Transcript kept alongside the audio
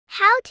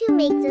How to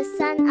make the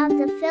sun of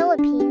the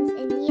Philippines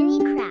in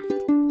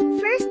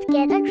Unicraft. First,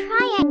 get a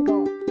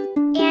triangle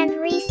and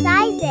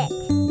resize it,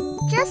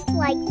 just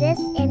like this,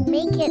 and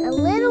make it a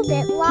little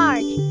bit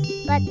large,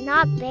 but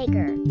not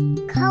bigger.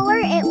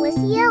 Color it with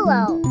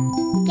yellow.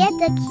 Get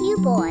the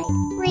cuboid,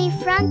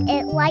 refront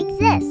it like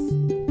this.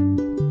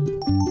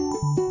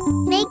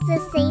 Make the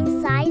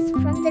same size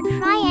from the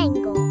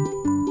triangle.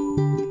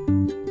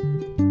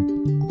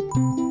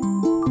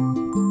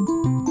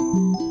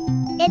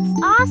 It's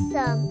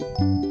awesome!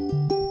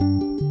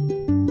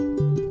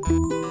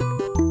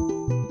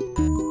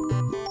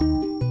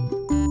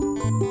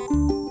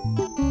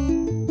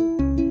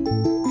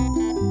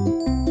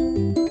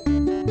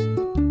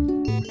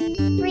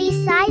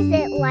 Resize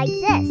it like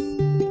this.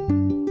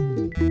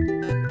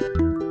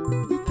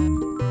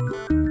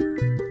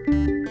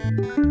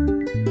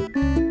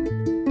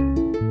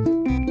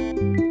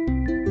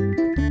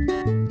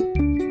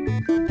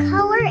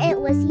 Color it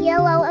with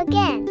yellow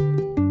again.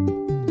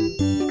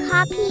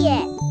 Copy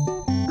it.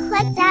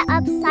 Click that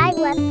upside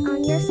left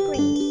on your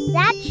screen.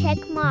 That check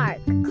mark.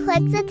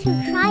 Click the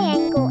two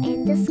triangle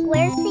and the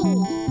square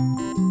thingy.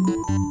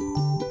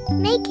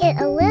 Make it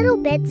a little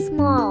bit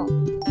small.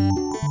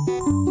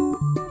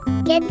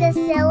 Get the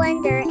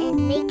cylinder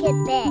and make it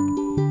big,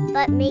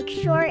 but make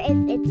sure if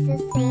it's the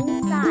same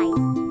size.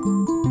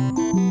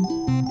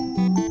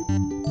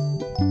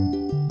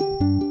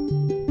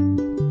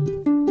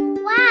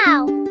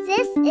 Wow,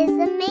 this is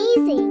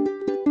amazing!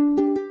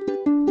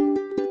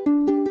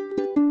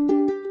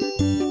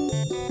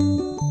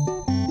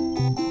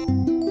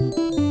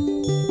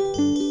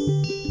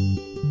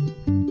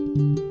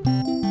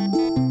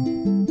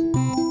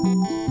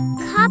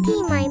 Copy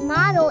my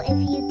model if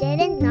you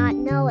didn't not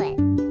know it.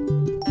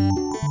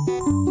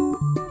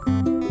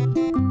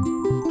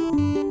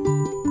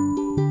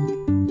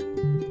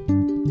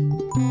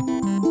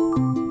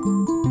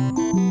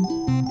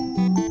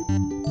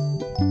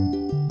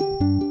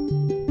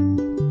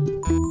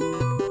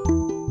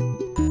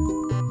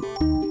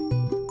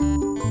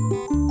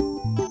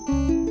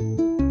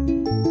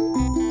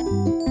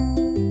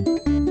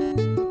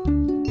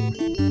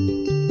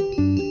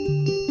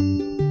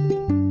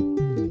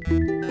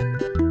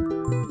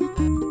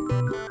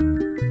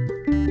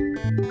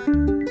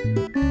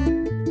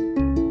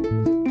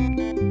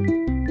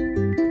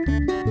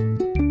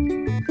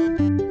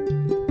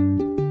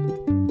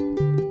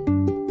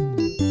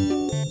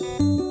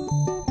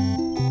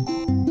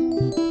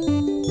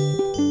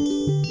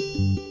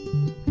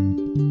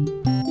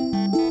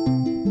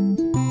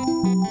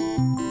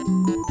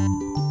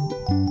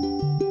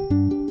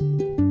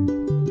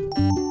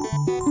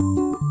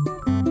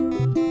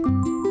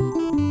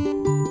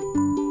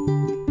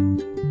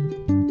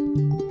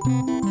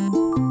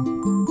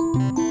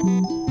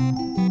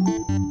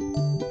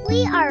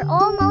 We are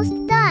almost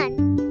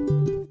done.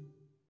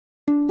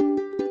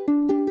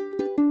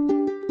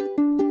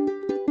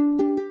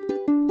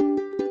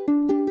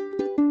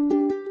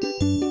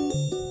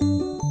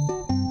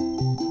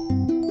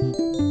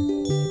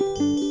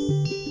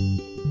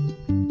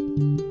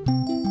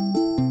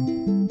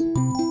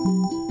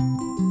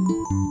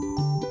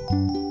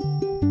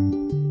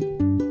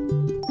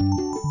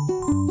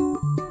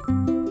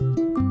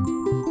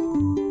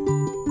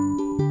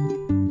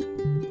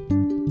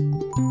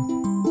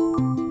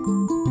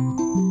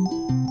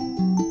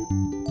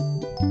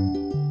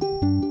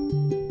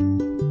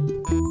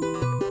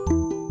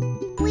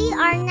 We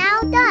are now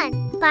done.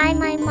 Buy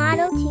my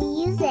model to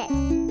use it.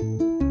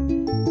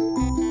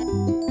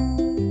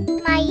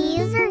 My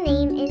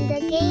username in the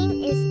game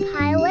is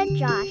Pilot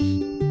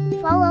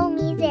Josh. Follow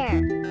me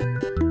there.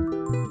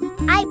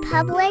 I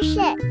publish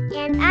it,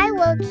 and I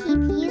will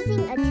keep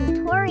using a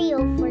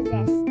tutorial for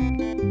this.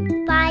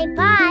 Bye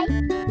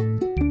bye.